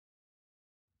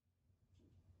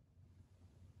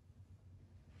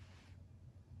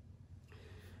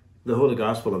The Holy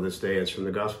Gospel of this day is from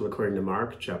the Gospel according to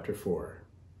Mark, chapter 4.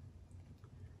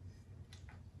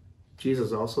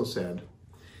 Jesus also said,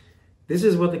 "This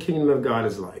is what the kingdom of God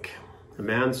is like. A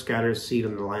man scatters seed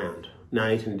on the land,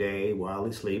 night and day, while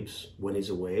he sleeps. When he's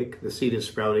awake, the seed is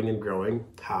sprouting and growing.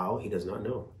 How, he does not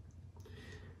know.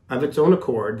 Of its own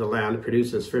accord, the land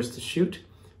produces first the shoot,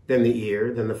 then the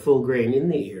ear, then the full grain in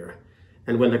the ear.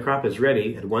 And when the crop is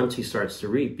ready, at once he starts to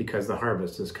reap because the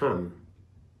harvest has come."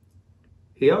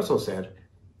 He also said,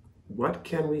 "What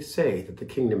can we say that the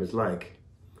kingdom is like?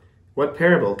 What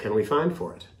parable can we find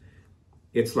for it?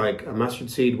 It's like a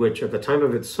mustard seed which at the time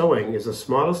of its sowing is the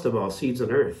smallest of all seeds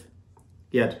on earth.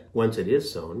 Yet once it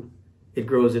is sown, it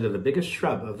grows into the biggest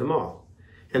shrub of them all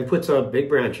and puts out big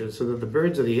branches so that the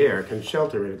birds of the air can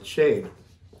shelter in its shade."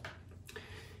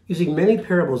 Using many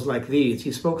parables like these,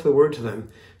 he spoke the word to them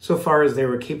so far as they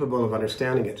were capable of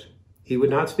understanding it. He would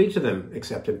not speak to them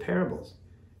except in parables,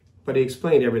 but he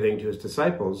explained everything to his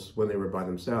disciples when they were by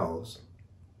themselves.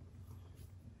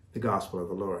 The Gospel of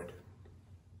the Lord.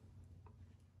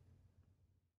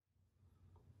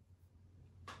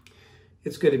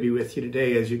 It's good to be with you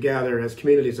today as you gather as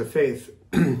communities of faith,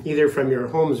 either from your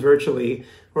homes virtually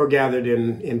or gathered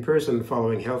in person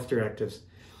following health directives.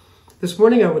 This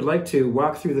morning I would like to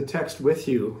walk through the text with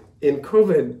you. In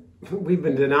COVID, we've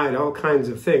been denied all kinds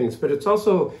of things, but it's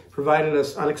also provided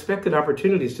us unexpected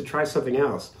opportunities to try something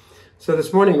else. So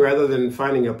this morning, rather than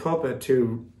finding a pulpit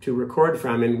to record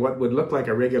from in what would look like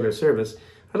a regular service,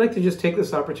 I'd like to just take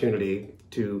this opportunity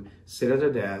to sit at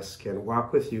a desk and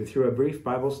walk with you through a brief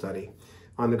Bible study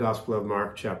on the Gospel of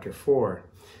Mark, chapter 4.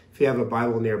 If you have a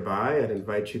Bible nearby, I'd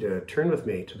invite you to turn with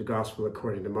me to the Gospel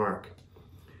according to Mark.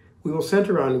 We will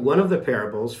center on one of the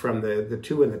parables from the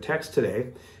two in the text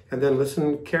today, and then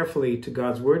listen carefully to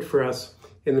God's word for us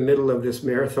in the middle of this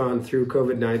marathon through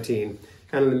COVID-19,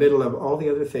 and in the middle of all the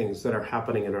other things that are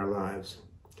happening in our lives.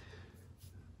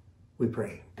 We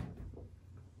pray.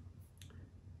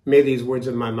 May these words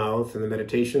of my mouth and the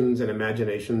meditations and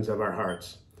imaginations of our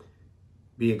hearts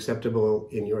be acceptable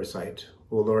in your sight,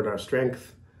 O Lord, our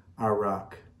strength, our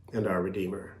rock, and our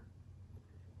Redeemer.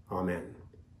 Amen.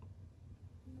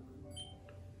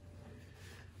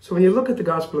 So when you look at the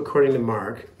Gospel according to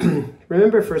Mark,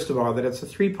 remember first of all that it's a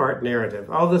three-part narrative.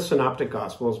 All the synoptic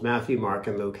Gospels, Matthew, Mark,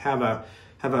 and Luke, have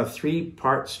a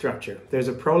three-part structure. There's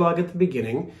a prologue at the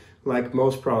beginning. Like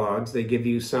most prologues, they give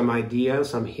you some idea,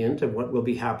 some hint of what will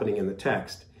be happening in the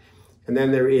text. And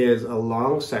then there is a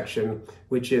long section,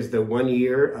 which is the 1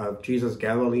 year of Jesus'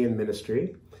 Galilean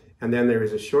ministry. And then there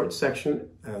is a short section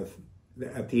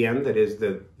at the end that is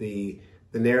the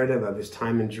narrative of his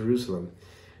time in Jerusalem.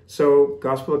 So,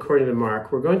 Gospel according to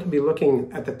Mark, we're going to be looking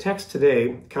at the text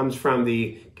today, comes from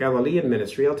the Galilean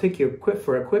ministry. I'll take you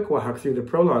for a quick walk through the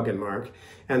prologue in Mark,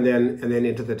 and then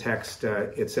into the text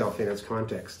itself in its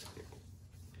context.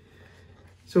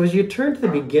 So as you turn to the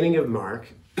beginning of Mark,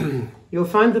 you'll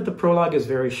find that the prologue is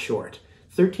very short,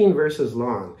 13 verses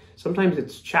long. Sometimes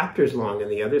it's chapters long in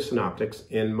the other synoptics.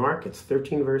 In Mark, it's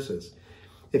 13 verses.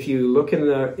 If you look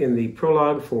in the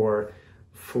prologue for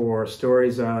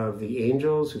stories of the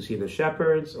angels who see the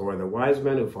shepherds or the wise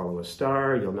men who follow a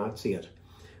star, you'll not see it.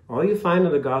 All you find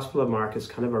in the Gospel of Mark is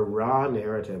kind of a raw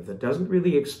narrative that doesn't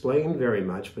really explain very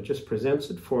much, but just presents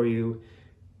it for you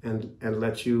and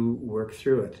lets you work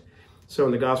through it. So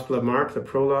in the Gospel of Mark, the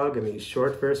prologue in these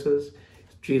short verses,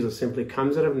 Jesus simply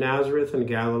comes out of Nazareth in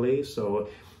Galilee. So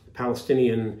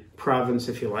Palestinian province,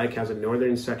 if you like, has a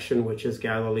northern section, which is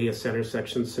Galilee, a center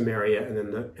section, Samaria, and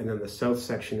then the south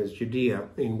section is Judea,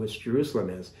 in which Jerusalem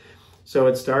is. So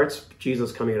it starts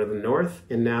Jesus coming out of the north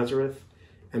in Nazareth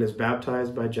and is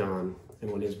baptized by John.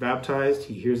 And when he's baptized,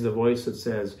 he hears the voice that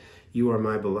says, "You are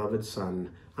my beloved Son.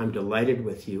 I'm delighted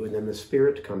with you." And then the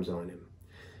Spirit comes on him.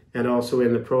 And also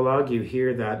in the prologue, you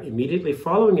hear that immediately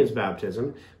following his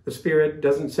baptism, the Spirit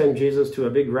doesn't send Jesus to a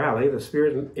big rally. The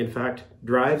Spirit, in fact,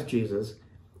 drives Jesus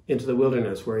into the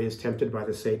wilderness where he is tempted by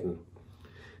Satan.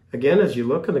 Again, as you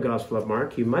look in the Gospel of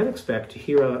Mark, you might expect to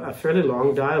hear a fairly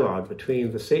long dialogue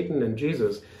between the Satan and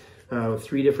Jesus,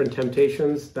 3 different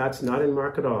temptations. That's not in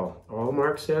Mark at all. All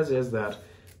Mark says is that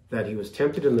he was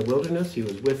tempted in the wilderness, he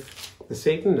was with the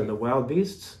Satan and the wild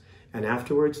beasts, and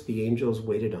afterwards the angels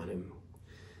waited on him.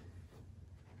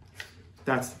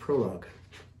 That's the prologue.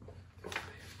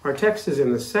 Our text is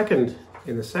in the second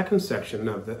section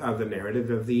of the narrative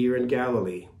of the year in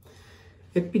Galilee.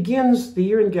 It begins, the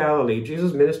year in Galilee,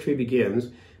 Jesus' ministry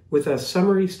begins with a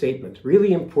summary statement,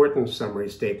 really important summary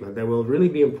statement that will really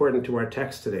be important to our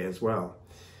text today as well.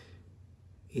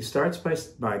 He starts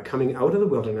by coming out of the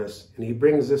wilderness, and he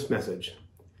brings this message: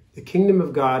 the kingdom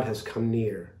of God has come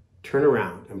near. Turn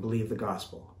around and believe the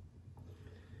gospel.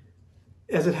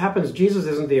 as it happens, Jesus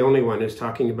isn't the only one who's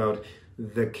talking about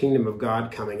the kingdom of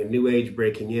God coming, a new age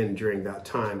breaking in during that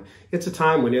time. It's a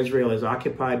time when Israel is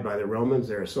occupied by the Romans.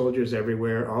 There are soldiers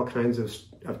everywhere, all kinds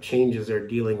of changes they're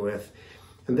dealing with.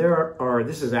 And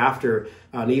this is after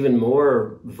an even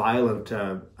more violent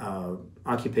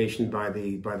occupation by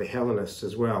the Hellenists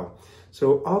as well.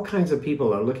 So all kinds of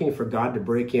people are looking for God to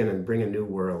break in and bring a new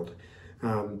world,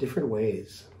 different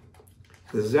ways.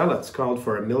 The Zealots called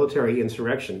for a military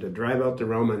insurrection to drive out the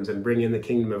Romans and bring in the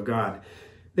kingdom of God.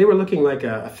 They were looking like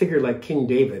a figure like King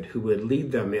David who would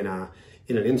lead them in an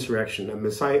insurrection, a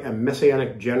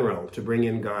messianic general to bring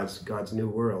in God's new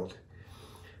world.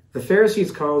 The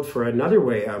Pharisees called for another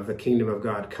way of the kingdom of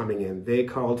God coming in. They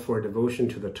called for devotion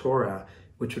to the Torah,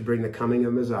 which would bring the coming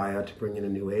of Messiah to bring in a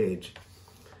new age.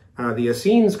 The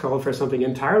Essenes called for something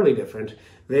entirely different.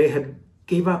 They had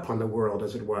gave up on the world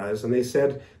as it was, and they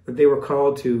said that they were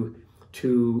called to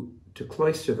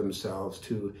cloister themselves,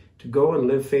 to go and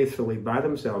live faithfully by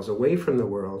themselves away from the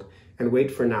world and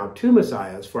wait for now two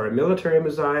messiahs, for a military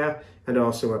messiah and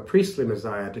also a priestly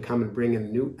messiah to come and bring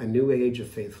in a new age of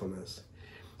faithfulness.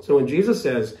 So when Jesus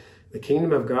says the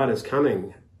kingdom of God is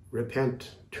coming,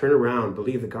 repent, turn around,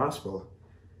 believe the gospel,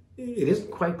 it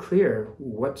isn't quite clear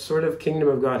what sort of kingdom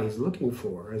of God he's looking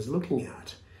for, is looking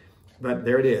at. But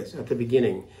there it is at the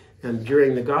beginning. And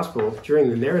during the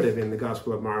narrative in the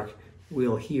Gospel of Mark,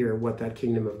 we'll hear what that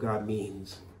kingdom of God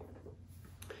means.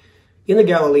 In the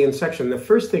Galilean section, the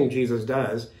first thing Jesus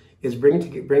does is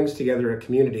brings together a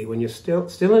community. When you're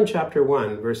still in chapter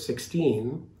 1, verse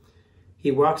 16, he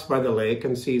walks by the lake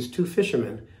and sees two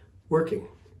fishermen working.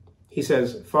 He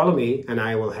says, "Follow me, and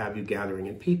I will have you gathering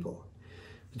in people."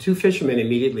 The two fishermen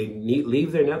immediately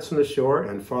leave their nets on the shore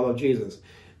and follow Jesus.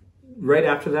 Right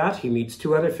after that, he meets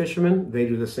two other fishermen. They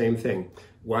do the same thing.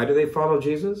 Why do they follow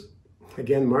Jesus?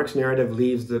 Again, Mark's narrative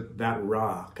leaves that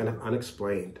raw, kind of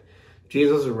unexplained.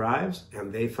 Jesus arrives,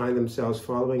 and they find themselves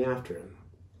following after him.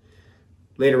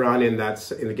 Later on in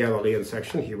the Galilean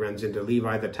section, he runs into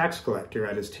Levi the tax collector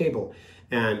at his table.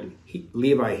 And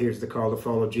Levi hears the call to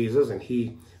follow Jesus, and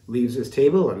he leaves his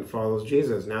table and follows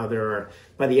Jesus. Now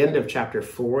by the end of chapter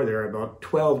 4, there are about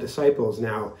 12 disciples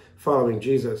now following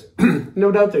Jesus.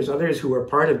 No doubt there's others who are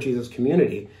part of Jesus'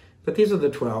 community, but these are the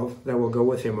 12 that will go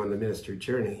with him on the ministry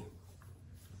journey.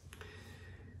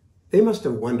 They must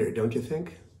have wondered, don't you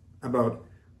think, about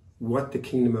what the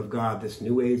kingdom of God, this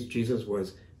new age Jesus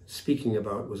was speaking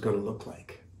about, was going to look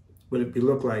like. Would it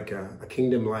look like a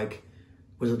kingdom like,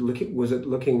 was it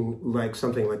looking like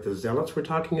something like the Zealots were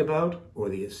talking about, or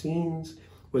the Essenes?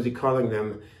 Was he calling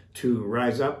them to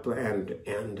rise up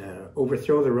and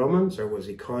overthrow the Romans, or was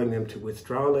he calling them to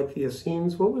withdraw like the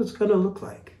Essenes? What was it going to look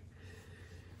like?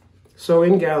 So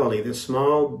in Galilee, this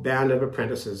small band of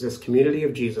apprentices, this community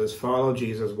of Jesus, follow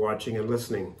Jesus, watching and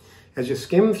listening. As you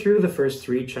skim through the first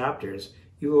 3 chapters,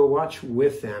 you will watch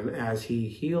with them as he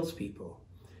heals people.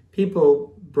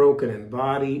 People broken in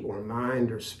body or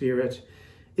mind or spirit.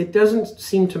 It doesn't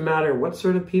seem to matter what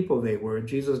sort of people they were,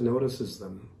 Jesus notices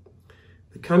them.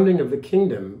 The coming of the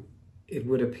kingdom, it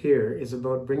would appear, is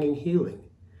about bringing healing,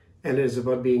 and it is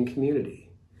about being community.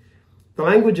 The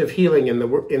language of healing in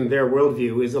their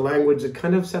worldview is a language that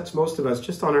kind of sets most of us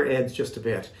just on our heads just a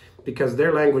bit, because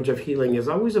their language of healing is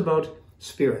always about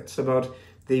spirits, about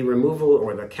the removal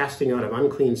or the casting out of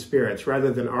unclean spirits, rather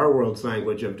than our world's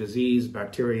language of disease,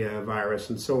 bacteria, virus,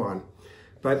 and so on.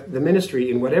 But the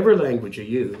ministry, in whatever language you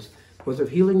use, was of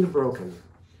healing the broken.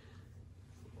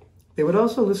 They would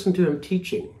also listen to him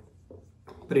teaching.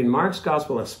 But in Mark's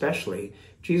gospel especially,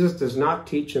 Jesus does not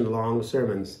teach in long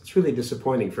sermons. It's really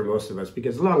disappointing for most of us,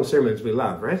 because long sermons we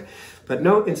love, right? But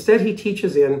no, instead he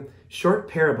teaches in short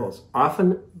parables,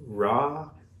 often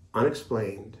raw,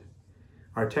 unexplained.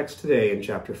 Our text today in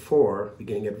chapter 4,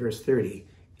 beginning at verse 30,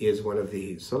 is one of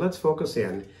these. So let's focus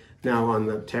in now on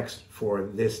the text for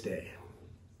this day.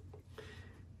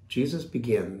 Jesus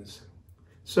begins,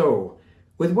 "So,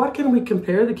 with what can we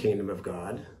compare the kingdom of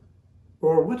God?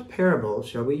 Or what parable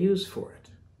shall we use for it?"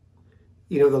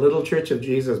 You know, the little church of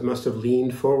Jesus must have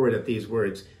leaned forward at these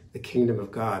words, the kingdom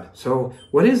of God. So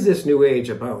what is this new age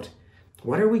about?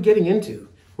 What are we getting into?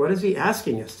 What is he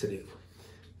asking us to do?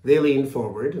 They lean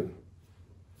forward, and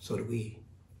so do we.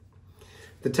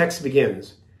 The text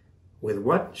begins, "With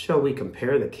what shall we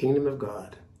compare the kingdom of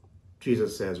God?"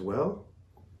 Jesus says, well,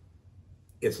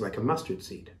 it's like a mustard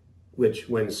seed, which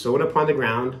when sown upon the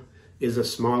ground is the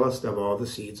smallest of all the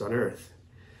seeds on earth.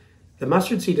 The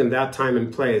mustard seed in that time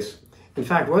and place, in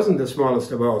fact, wasn't the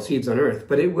smallest of all seeds on earth,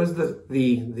 but it was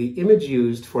the image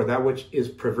used for that which is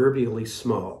proverbially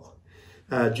small.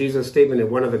 Jesus' statement in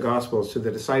one of the Gospels to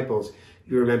the disciples,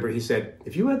 you remember he said,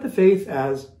 "If you had the faith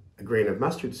as a grain of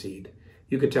mustard seed,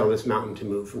 you could tell this mountain to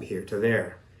move from here to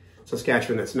there.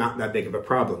 Saskatchewan, that's not that big of a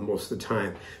problem most of the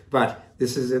time. But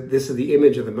this is the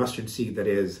image of the mustard seed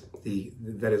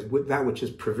that which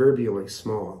is proverbially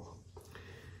small.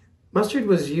 Mustard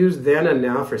was used then and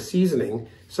now for seasoning.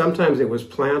 Sometimes it was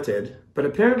planted, but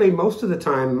apparently most of the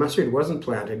time mustard wasn't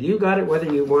planted. You got it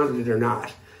whether you wanted it or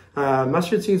not.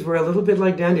 Mustard seeds were a little bit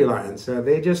like dandelions.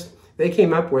 They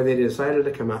came up where they decided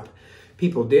to come up.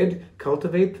 People did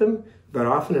cultivate them, but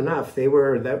often enough they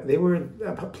were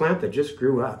a plant that just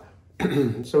grew up.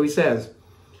 So he says,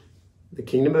 the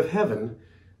kingdom of heaven,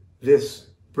 this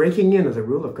breaking in of the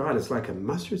rule of God, is like a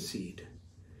mustard seed.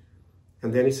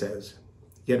 And then he says,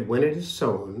 yet when it is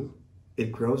sown,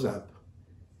 it grows up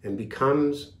and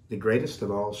becomes the greatest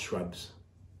of all shrubs.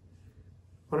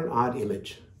 What an odd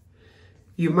image.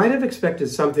 You might have expected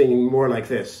something more like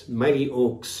this: mighty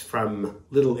oaks from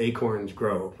little acorns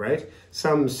grow, right?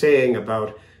 Some saying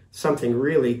about something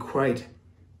really quite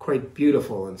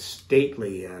beautiful and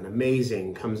stately and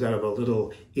amazing comes out of a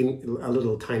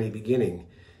little tiny beginning.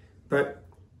 But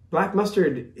black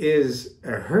mustard is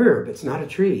a herb, it's not a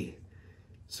tree.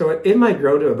 So it might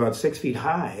grow to about 6 feet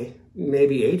high,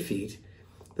 maybe 8 feet.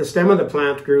 The stem of the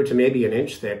plant grew to maybe an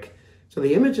inch thick. So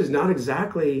the image is not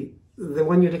exactly the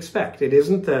one you'd expect. It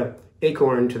isn't the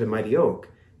acorn to the mighty oak.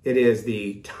 It is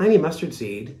the tiny mustard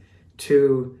seed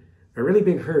to a really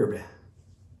big herb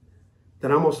that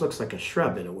almost looks like a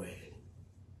shrub in a way.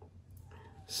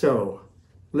 So,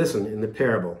 listen, in the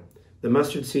parable, the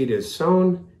mustard seed is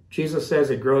sown. Jesus says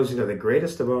it grows into the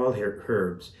greatest of all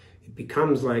herbs. It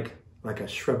becomes like a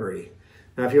shrubbery.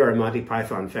 Now, if you're a Monty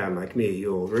Python fan like me,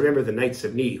 you'll remember the Knights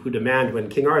of Ni, who demand when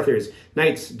King Arthur's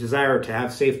knights desire to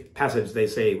have safe passage, they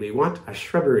say, we want a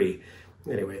shrubbery.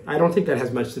 Anyway, I don't think that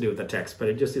has much to do with the text, but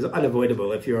it just is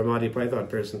unavoidable if you're a Monty Python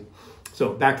person.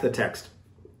 So, back to the text.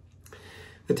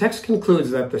 The text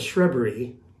concludes that the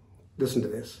shrubbery, listen to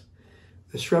this,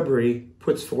 the shrubbery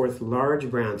puts forth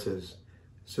large branches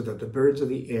so that the birds of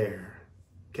the air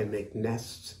can make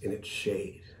nests in its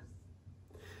shade.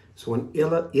 So an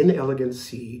inelegant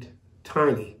seed,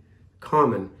 tiny,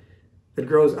 common, that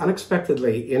grows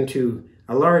unexpectedly into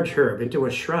a large herb, into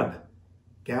a shrub,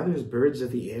 gathers birds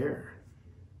of the air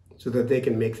so that they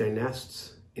can make their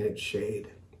nests in its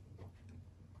shade.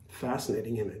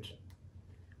 Fascinating image.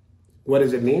 What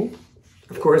does it mean?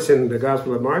 Of course, in the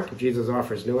Gospel of Mark, Jesus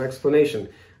offers no explanation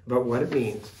about what it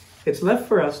means. It's left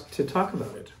for us to talk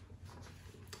about it.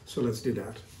 So let's do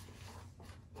that.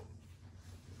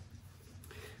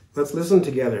 Let's listen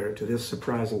together to this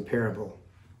surprising parable.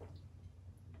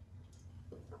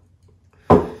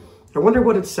 I wonder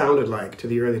what it sounded like to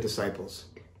the early disciples.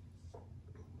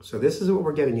 So this is what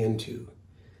we're getting into.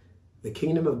 The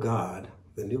kingdom of God,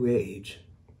 the new age,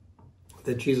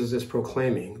 that Jesus is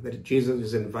proclaiming, that Jesus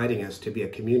is inviting us to be a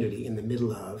community in the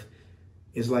middle of,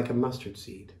 is like a mustard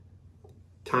seed.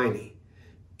 Tiny,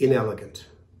 inelegant.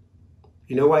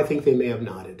 You know, I think they may have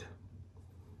nodded.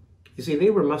 You see,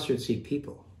 they were mustard seed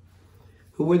people.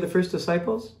 Who were the first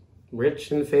disciples?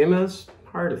 Rich and famous?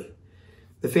 Hardly.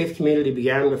 The faith community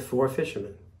began with 4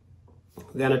 fishermen.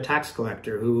 Then a tax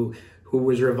collector who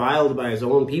was reviled by his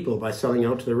own people by selling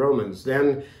out to the Romans.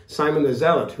 Then Simon the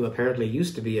Zealot, who apparently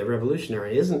used to be a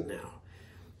revolutionary, isn't now.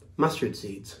 Mustard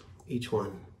seeds, each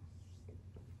one.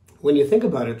 When you think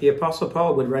about it, the Apostle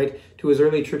Paul would write to his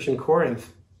early church in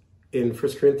Corinth in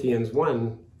 1 Corinthians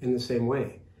 1 in the same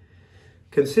way.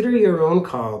 Consider your own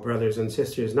call, brothers and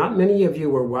sisters. Not many of you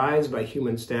were wise by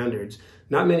human standards.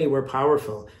 Not many were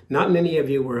powerful. Not many of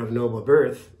you were of noble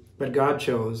birth. But God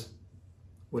chose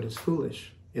what is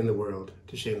foolish in the world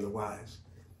to shame the wise.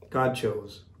 God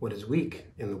chose what is weak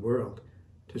in the world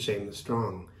to shame the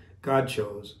strong. God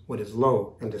chose what is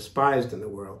low and despised in the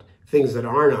world, things that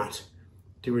are not,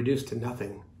 to reduce to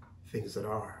nothing things that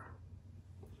are.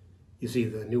 You see,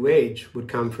 the new age would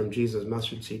come from Jesus'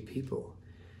 mustard seed people.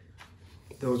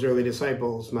 Those early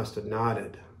disciples must have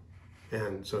nodded,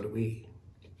 and so do we.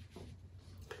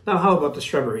 Now, how about the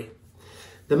shrubbery?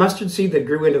 The mustard seed that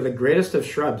grew into the greatest of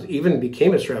shrubs even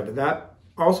became a shrub. That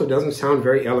also doesn't sound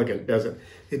very elegant, does it?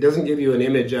 It doesn't give you an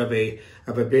image of a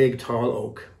big, tall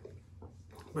oak.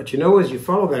 But you know, as you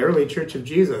follow that early church of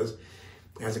Jesus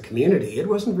as a community, it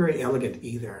wasn't very elegant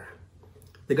either.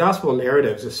 The gospel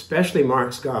narratives, especially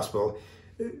Mark's gospel,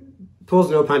 pulls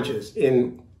no punches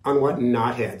on what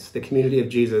knotheads the community of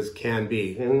Jesus can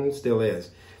be, and still is.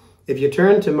 If you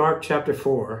turn to Mark chapter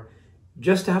 4,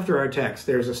 just after our text,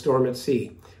 there's a storm at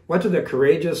sea. What do the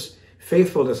courageous,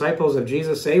 faithful disciples of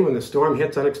Jesus say when the storm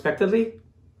hits unexpectedly?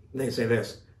 They say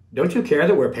this: don't you care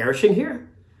that we're perishing here?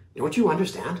 Don't you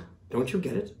understand? Don't you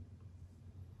get it?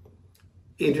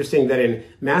 interesting that in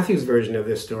Matthew's version of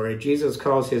this story, Jesus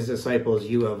calls his disciples,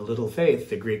 you of little faith.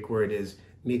 The Greek word is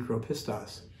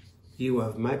mikropistos, you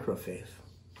of microfaith.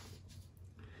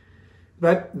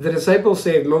 But the disciples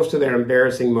saved most of their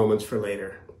embarrassing moments for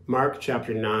later. Mark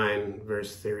chapter 9,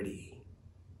 verse 30.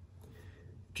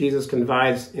 Jesus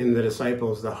confides in the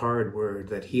disciples the hard word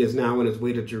that he is now on his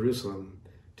way to Jerusalem,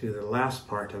 to the last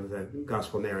part of the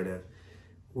gospel narrative,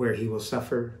 where he will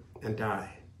suffer and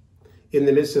die. In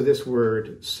the midst of this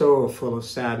word, so full of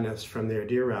sadness from their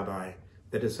dear rabbi,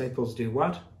 the disciples do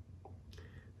what?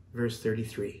 Verse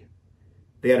 33.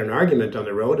 They had an argument on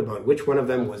the road about which one of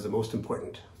them was the most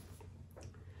important.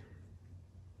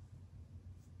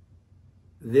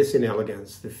 This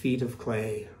inelegance, the feet of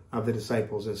clay of the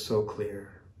disciples, is so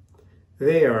clear.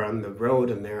 They are on the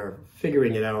road and they're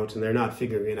figuring it out, and they're not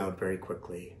figuring it out very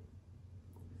quickly.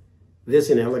 This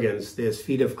inelegance, this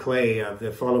feet of clay of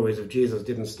the followers of Jesus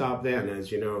didn't stop then,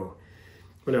 as you know.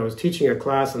 When I was teaching a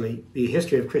class on the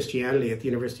history of Christianity at the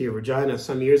University of Regina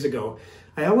some years ago,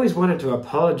 I always wanted to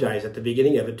apologize at the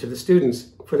beginning of it to the students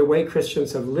for the way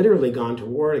Christians have literally gone to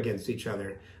war against each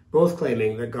other, both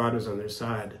claiming that God was on their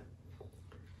side.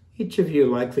 Each of you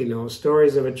likely knows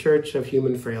stories of a church of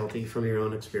human frailty from your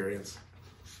own experience.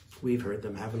 We've heard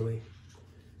them, haven't we?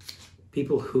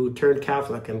 People who turned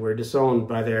Catholic and were disowned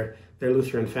by their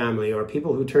Lutheran family, or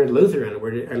people who turned Lutheran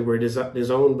and were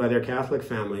disowned by their Catholic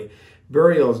family.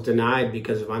 Burials denied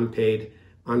because of unpaid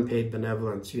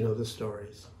benevolence. You know the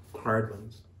stories, hard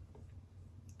ones.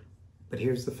 But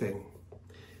here's the thing.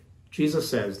 Jesus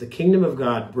says the kingdom of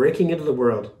God breaking into the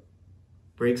world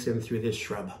breaks in through this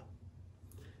shrub.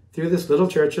 Through this little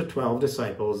church of 12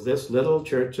 disciples, this little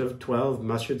church of 12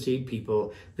 mustard seed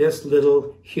people, this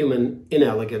little human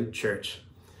inelegant church.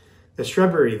 The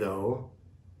shrubbery, though,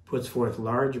 puts forth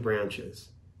large branches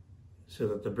so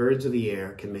that the birds of the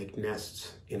air can make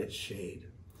nests in its shade.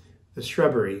 The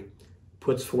shrubbery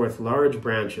puts forth large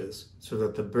branches so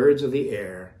that the birds of the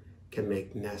air can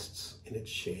make nests in its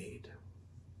shade.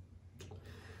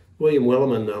 William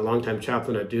Willimon, a longtime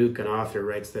chaplain at Duke and author,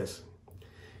 writes this.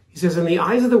 He says, in the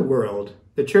eyes of the world,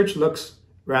 the church looks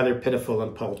rather pitiful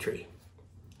and paltry.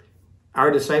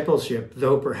 Our discipleship,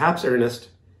 though perhaps earnest,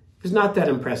 is not that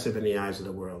impressive in the eyes of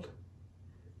the world.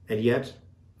 And yet,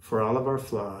 for all of our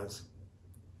flaws,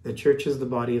 the church is the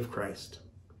body of Christ,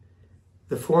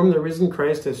 the form the risen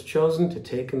Christ has chosen to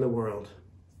take in the world.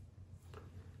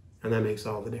 And that makes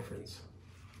all the difference.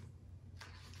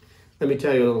 Let me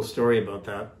tell you a little story about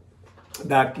that.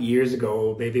 Back years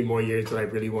ago, maybe more years than I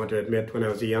really want to admit, when I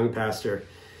was a young pastor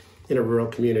in a rural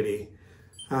community,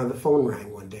 the phone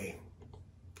rang one day.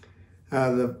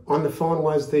 On the phone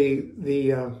was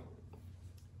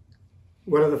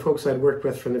one of the folks I'd worked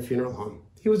with from the funeral home.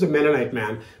 He was a Mennonite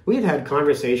man. We had had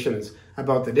conversations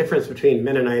about the difference between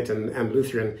Mennonite and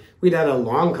Lutheran. We'd had a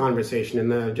long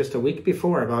conversation just a week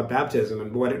before about baptism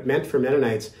and what it meant for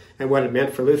Mennonites and what it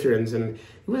meant for Lutherans. And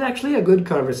it was actually a good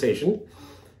conversation.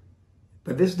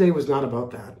 But this day was not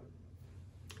about that.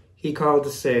 He called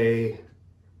to say,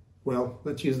 well,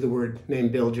 let's use the name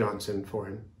Bill Johnson for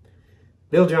him.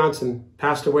 Bill Johnson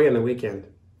passed away on the weekend.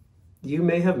 You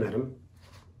may have met him.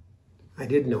 I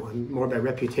did know him, more by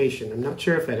reputation. I'm not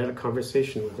sure if I'd had a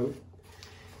conversation with him.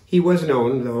 He was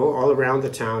known, though, all around the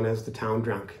town as the town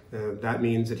drunk. That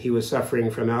means that he was suffering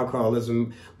from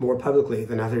alcoholism more publicly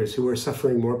than others who were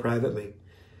suffering more privately.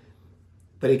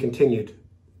 But he continued.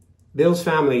 Bill's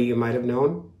family, you might have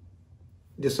known,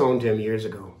 disowned him years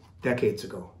ago, decades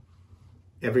ago.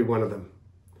 Every one of them.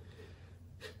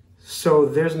 So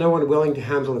there's no one willing to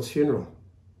handle his funeral.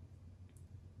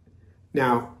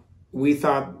 Now, we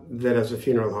thought that as a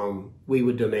funeral home, we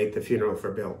would donate the funeral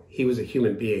for Bill. He was a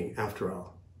human being, after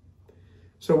all.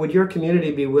 So would your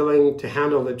community be willing to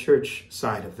handle the church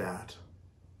side of that?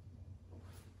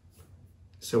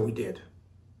 So we did.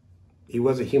 He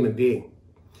was a human being.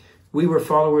 We were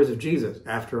followers of Jesus,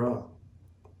 after all.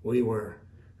 We were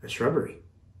a shrubbery,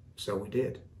 so we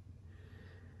did.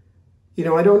 You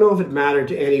know, I don't know if it mattered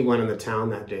to anyone in the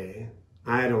town that day.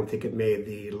 I don't think it made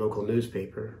the local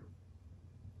newspaper.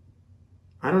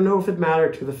 I don't know if it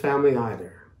mattered to the family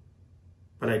either,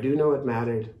 but I do know it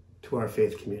mattered to our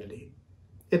faith community.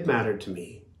 It mattered to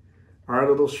me. Our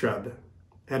little shrub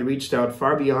had reached out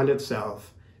far beyond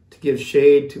itself to give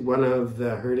shade to one of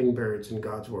the hurting birds in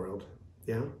God's world.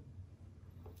 Yeah?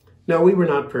 No, we were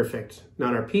not perfect.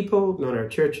 Not our people, not our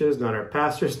churches, not our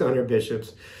pastors, not our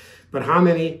bishops. But how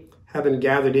many have been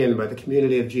gathered in by the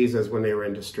community of Jesus when they were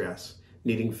in distress,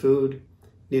 needing food,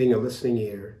 needing a listening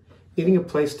ear, needing a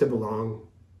place to belong,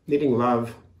 needing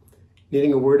love,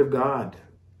 needing a word of God.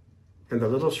 And the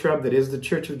little shrub that is the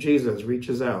Church of Jesus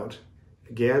reaches out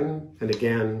again and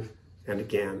again and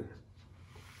again.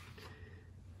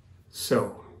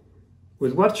 So,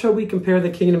 with what shall we compare the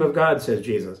kingdom of God, says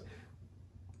Jesus?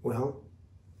 Well,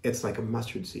 it's like a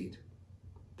mustard seed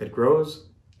that grows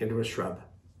into a shrub.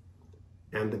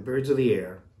 And the birds of the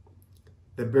air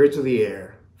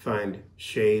find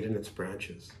shade in its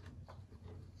branches.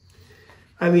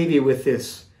 I leave you with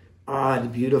this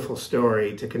odd, beautiful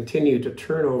story to continue to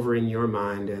turn over in your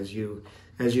mind as you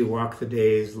walk the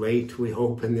days, late, we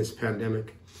hope, in this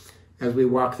pandemic, as we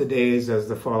walk the days as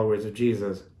the followers of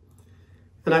Jesus.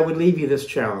 And I would leave you this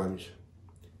challenge.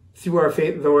 Though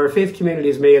our faith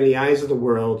communities may in the eyes of the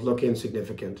world look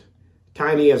insignificant,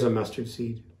 tiny as a mustard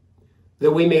seed,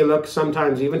 though we may look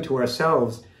sometimes even to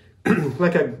ourselves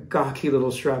like a gawky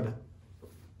little shrub,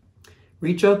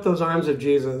 reach out those arms of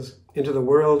Jesus into the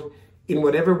world in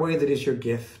whatever way that is your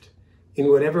gift, in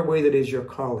whatever way that is your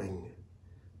calling,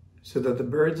 so that the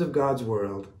birds of God's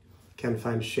world can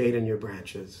find shade in your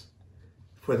branches.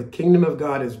 For the kingdom of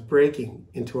God is breaking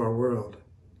into our world.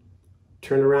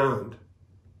 Turn around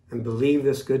and believe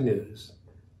this good news.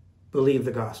 Believe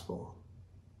the gospel.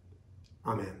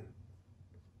 Amen.